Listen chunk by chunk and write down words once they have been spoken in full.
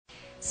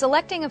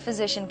Selecting a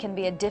physician can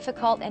be a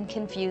difficult and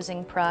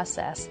confusing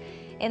process.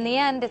 In the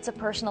end, it's a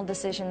personal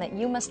decision that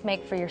you must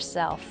make for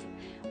yourself.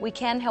 We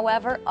can,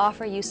 however,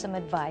 offer you some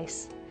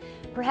advice.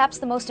 Perhaps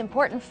the most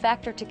important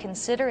factor to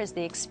consider is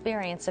the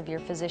experience of your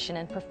physician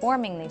in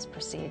performing these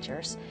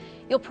procedures.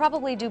 You'll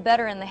probably do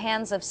better in the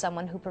hands of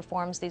someone who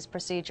performs these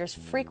procedures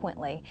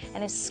frequently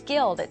and is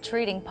skilled at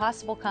treating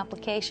possible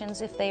complications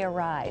if they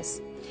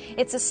arise.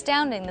 It's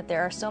astounding that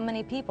there are so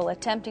many people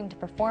attempting to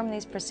perform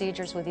these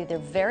procedures with either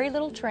very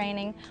little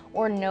training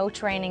or no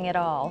training at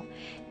all.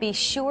 Be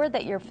sure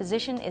that your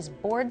physician is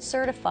board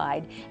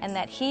certified and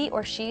that he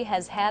or she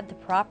has had the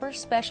proper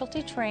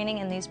specialty training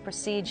in these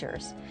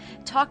procedures.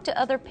 Talk to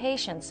other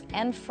patients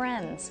and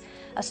friends.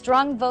 A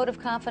strong vote of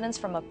confidence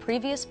from a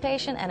previous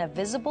patient and a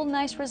visible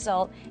nice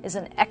result is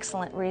an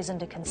excellent reason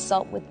to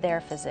consult with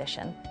their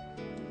physician.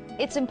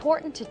 It's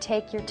important to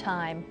take your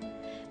time.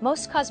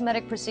 Most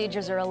cosmetic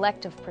procedures are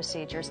elective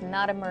procedures,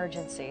 not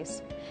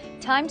emergencies.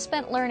 Time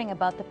spent learning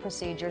about the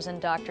procedures and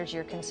doctors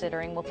you're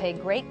considering will pay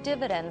great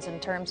dividends in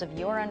terms of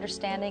your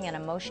understanding and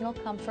emotional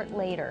comfort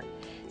later.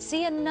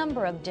 See a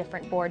number of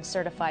different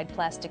board-certified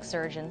plastic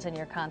surgeons in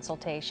your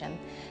consultation.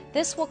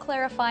 This will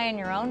clarify in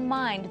your own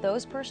mind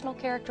those personal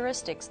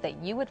characteristics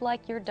that you would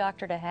like your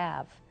doctor to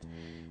have.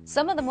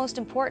 Some of the most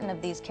important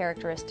of these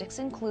characteristics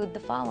include the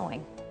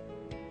following: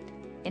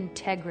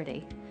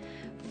 integrity.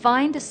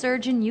 Find a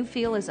surgeon you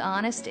feel is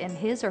honest in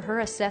his or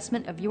her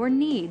assessment of your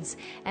needs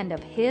and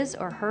of his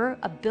or her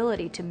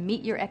ability to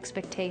meet your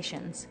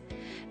expectations.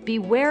 Be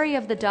wary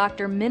of the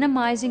doctor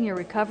minimizing your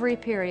recovery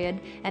period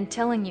and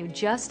telling you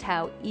just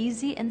how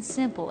easy and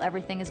simple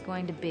everything is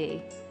going to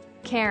be.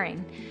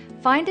 Caring.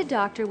 Find a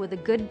doctor with a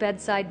good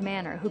bedside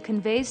manner who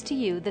conveys to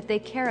you that they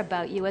care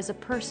about you as a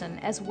person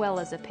as well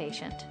as a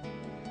patient.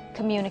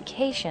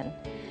 Communication.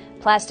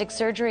 Plastic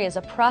surgery is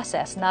a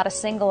process, not a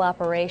single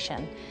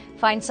operation.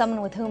 Find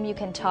someone with whom you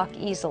can talk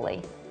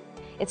easily.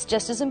 It's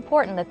just as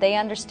important that they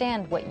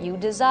understand what you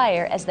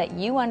desire as that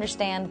you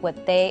understand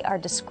what they are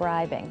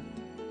describing.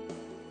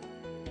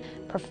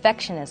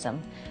 Perfectionism.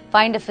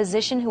 Find a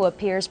physician who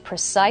appears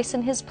precise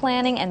in his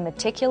planning and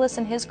meticulous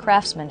in his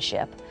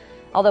craftsmanship.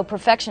 Although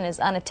perfection is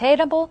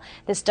unattainable,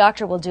 this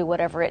doctor will do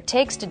whatever it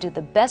takes to do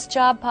the best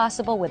job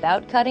possible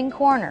without cutting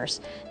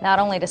corners, not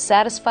only to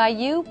satisfy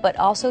you, but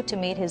also to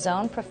meet his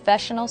own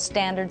professional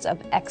standards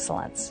of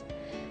excellence.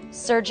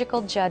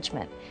 Surgical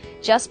judgment.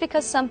 Just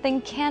because something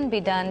can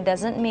be done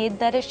doesn't mean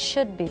that it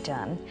should be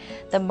done.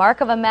 The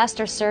mark of a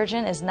master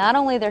surgeon is not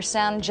only their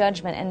sound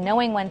judgment and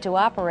knowing when to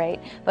operate,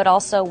 but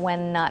also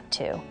when not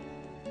to.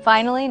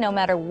 Finally, no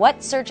matter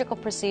what surgical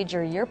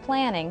procedure you're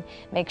planning,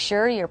 make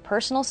sure your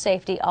personal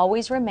safety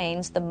always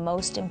remains the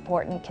most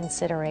important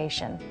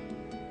consideration.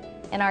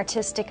 An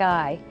artistic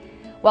eye.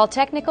 While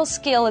technical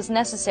skill is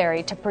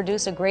necessary to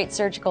produce a great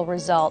surgical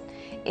result,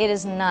 it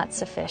is not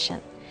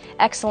sufficient.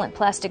 Excellent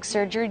plastic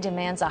surgery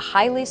demands a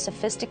highly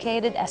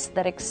sophisticated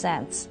aesthetic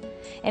sense.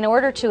 In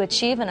order to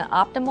achieve an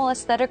optimal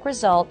aesthetic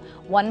result,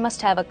 one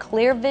must have a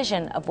clear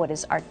vision of what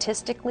is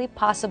artistically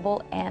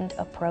possible and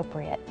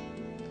appropriate.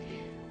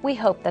 We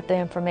hope that the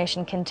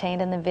information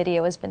contained in the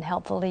video has been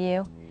helpful to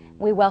you.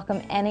 We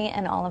welcome any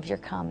and all of your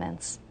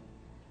comments.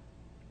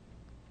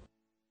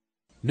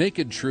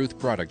 Naked Truth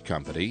Product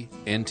Company,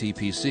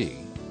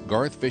 NTPC,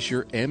 Garth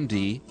Fisher,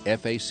 MD,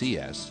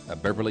 FACS, a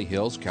Beverly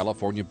Hills,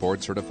 California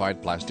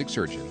board-certified plastic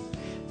surgeon,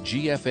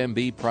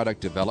 GFMB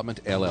Product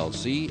Development,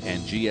 LLC,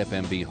 and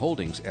GFMB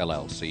Holdings,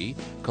 LLC,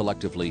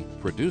 collectively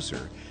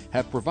producer,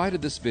 have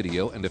provided this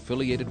video and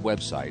affiliated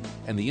website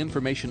and the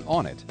information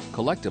on it,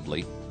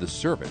 collectively the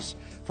service,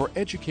 for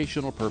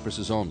educational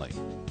purposes only.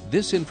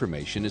 This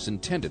information is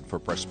intended for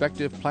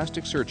prospective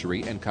plastic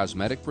surgery and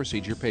cosmetic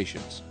procedure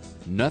patients.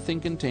 Nothing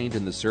contained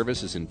in the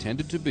service is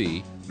intended to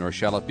be, nor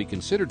shall it be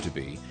considered to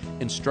be,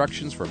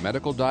 instructions for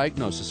medical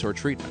diagnosis or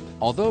treatment.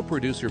 Although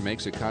producer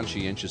makes a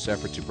conscientious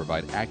effort to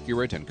provide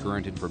accurate and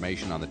current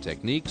information on the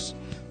techniques,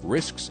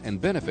 risks, and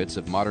benefits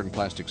of modern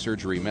plastic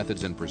surgery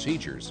methods and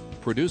procedures,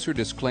 producer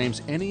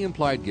disclaims any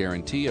implied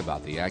guarantee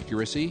about the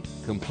accuracy,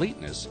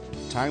 completeness,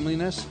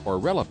 timeliness, or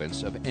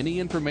relevance of any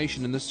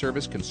information in the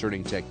service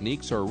concerning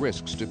techniques or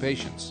risks to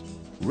patients.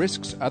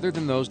 Risks other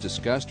than those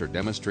discussed or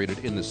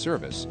demonstrated in the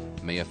service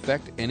may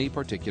affect any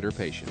particular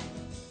patient.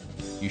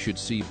 You should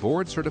see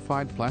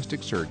board-certified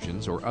plastic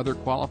surgeons or other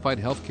qualified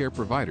healthcare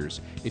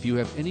providers if you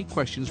have any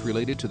questions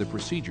related to the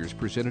procedures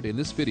presented in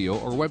this video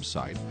or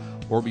website,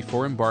 or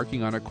before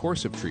embarking on a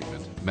course of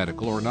treatment,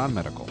 medical or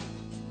non-medical.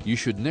 You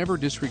should never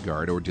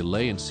disregard or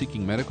delay in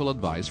seeking medical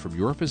advice from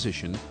your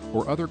physician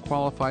or other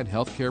qualified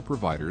healthcare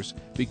providers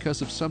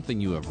because of something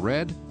you have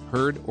read,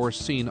 heard, or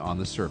seen on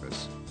the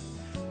service.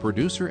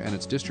 Producer and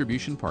its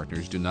distribution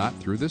partners do not,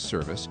 through this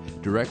service,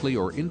 directly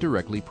or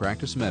indirectly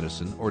practice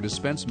medicine or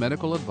dispense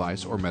medical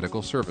advice or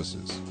medical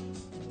services.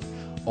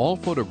 All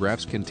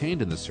photographs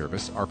contained in the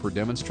service are for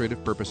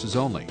demonstrative purposes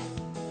only.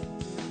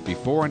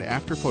 Before and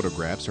after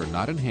photographs are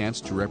not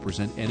enhanced to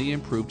represent any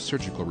improved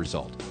surgical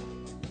result.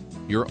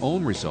 Your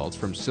own results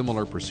from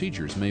similar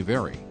procedures may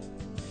vary.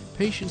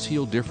 Patients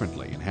heal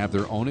differently and have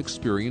their own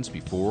experience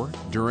before,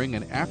 during,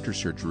 and after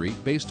surgery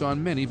based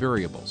on many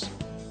variables.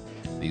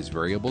 These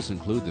variables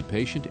include the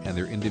patient and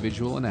their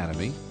individual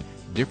anatomy,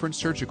 different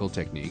surgical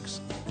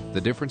techniques,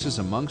 the differences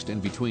amongst and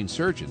between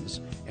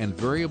surgeons, and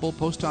variable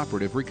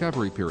postoperative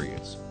recovery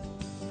periods.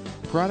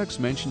 Products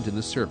mentioned in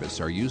the service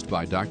are used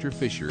by Dr.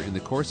 Fisher in the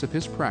course of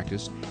his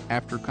practice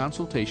after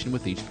consultation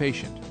with each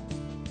patient.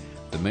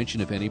 The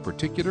mention of any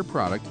particular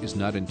product is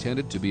not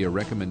intended to be a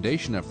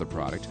recommendation of the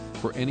product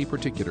for any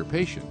particular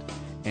patient,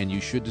 and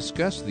you should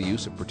discuss the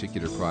use of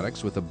particular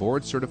products with a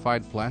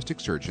board-certified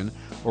plastic surgeon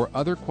or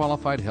other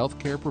qualified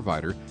healthcare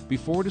provider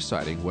before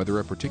deciding whether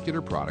a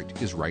particular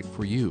product is right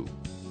for you.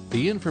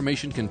 The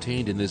information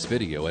contained in this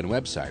video and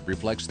website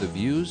reflects the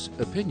views,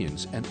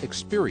 opinions, and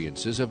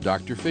experiences of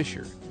Dr.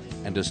 Fisher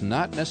and does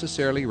not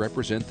necessarily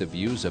represent the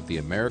views of the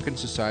American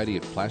Society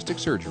of Plastic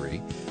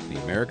Surgery, the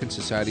American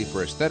Society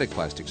for Aesthetic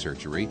Plastic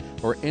Surgery,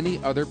 or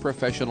any other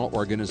professional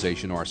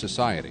organization or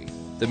society.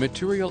 The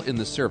material in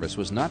the service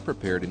was not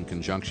prepared in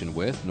conjunction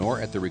with, nor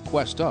at the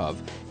request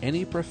of,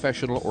 any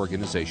professional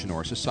organization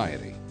or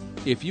society.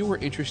 If you are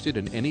interested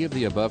in any of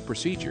the above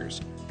procedures,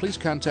 please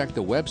contact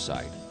the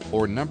website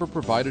or number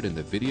provided in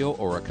the video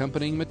or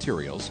accompanying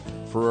materials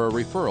for a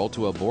referral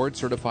to a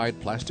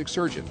board-certified plastic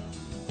surgeon,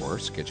 or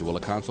schedule a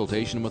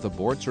consultation with a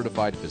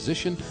board-certified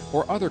physician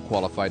or other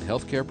qualified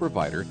healthcare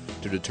provider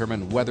to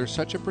determine whether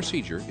such a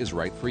procedure is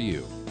right for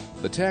you.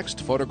 The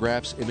text,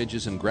 photographs,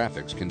 images, and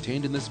graphics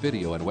contained in this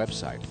video and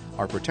website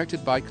are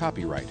protected by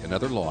copyright and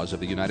other laws of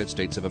the United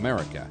States of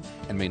America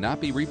and may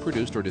not be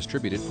reproduced or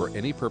distributed for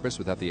any purpose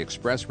without the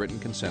express written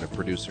consent of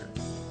producer.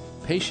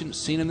 Patients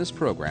seen in this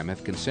program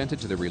have consented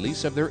to the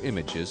release of their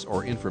images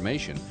or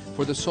information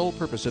for the sole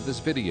purpose of this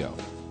video.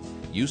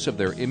 Use of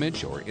their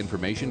image or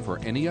information for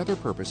any other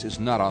purpose is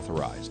not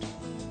authorized.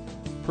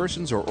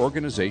 Persons or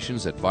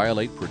organizations that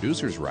violate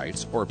producers'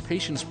 rights or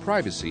patients'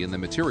 privacy in the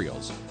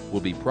materials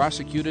will be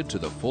prosecuted to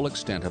the full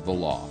extent of the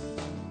law.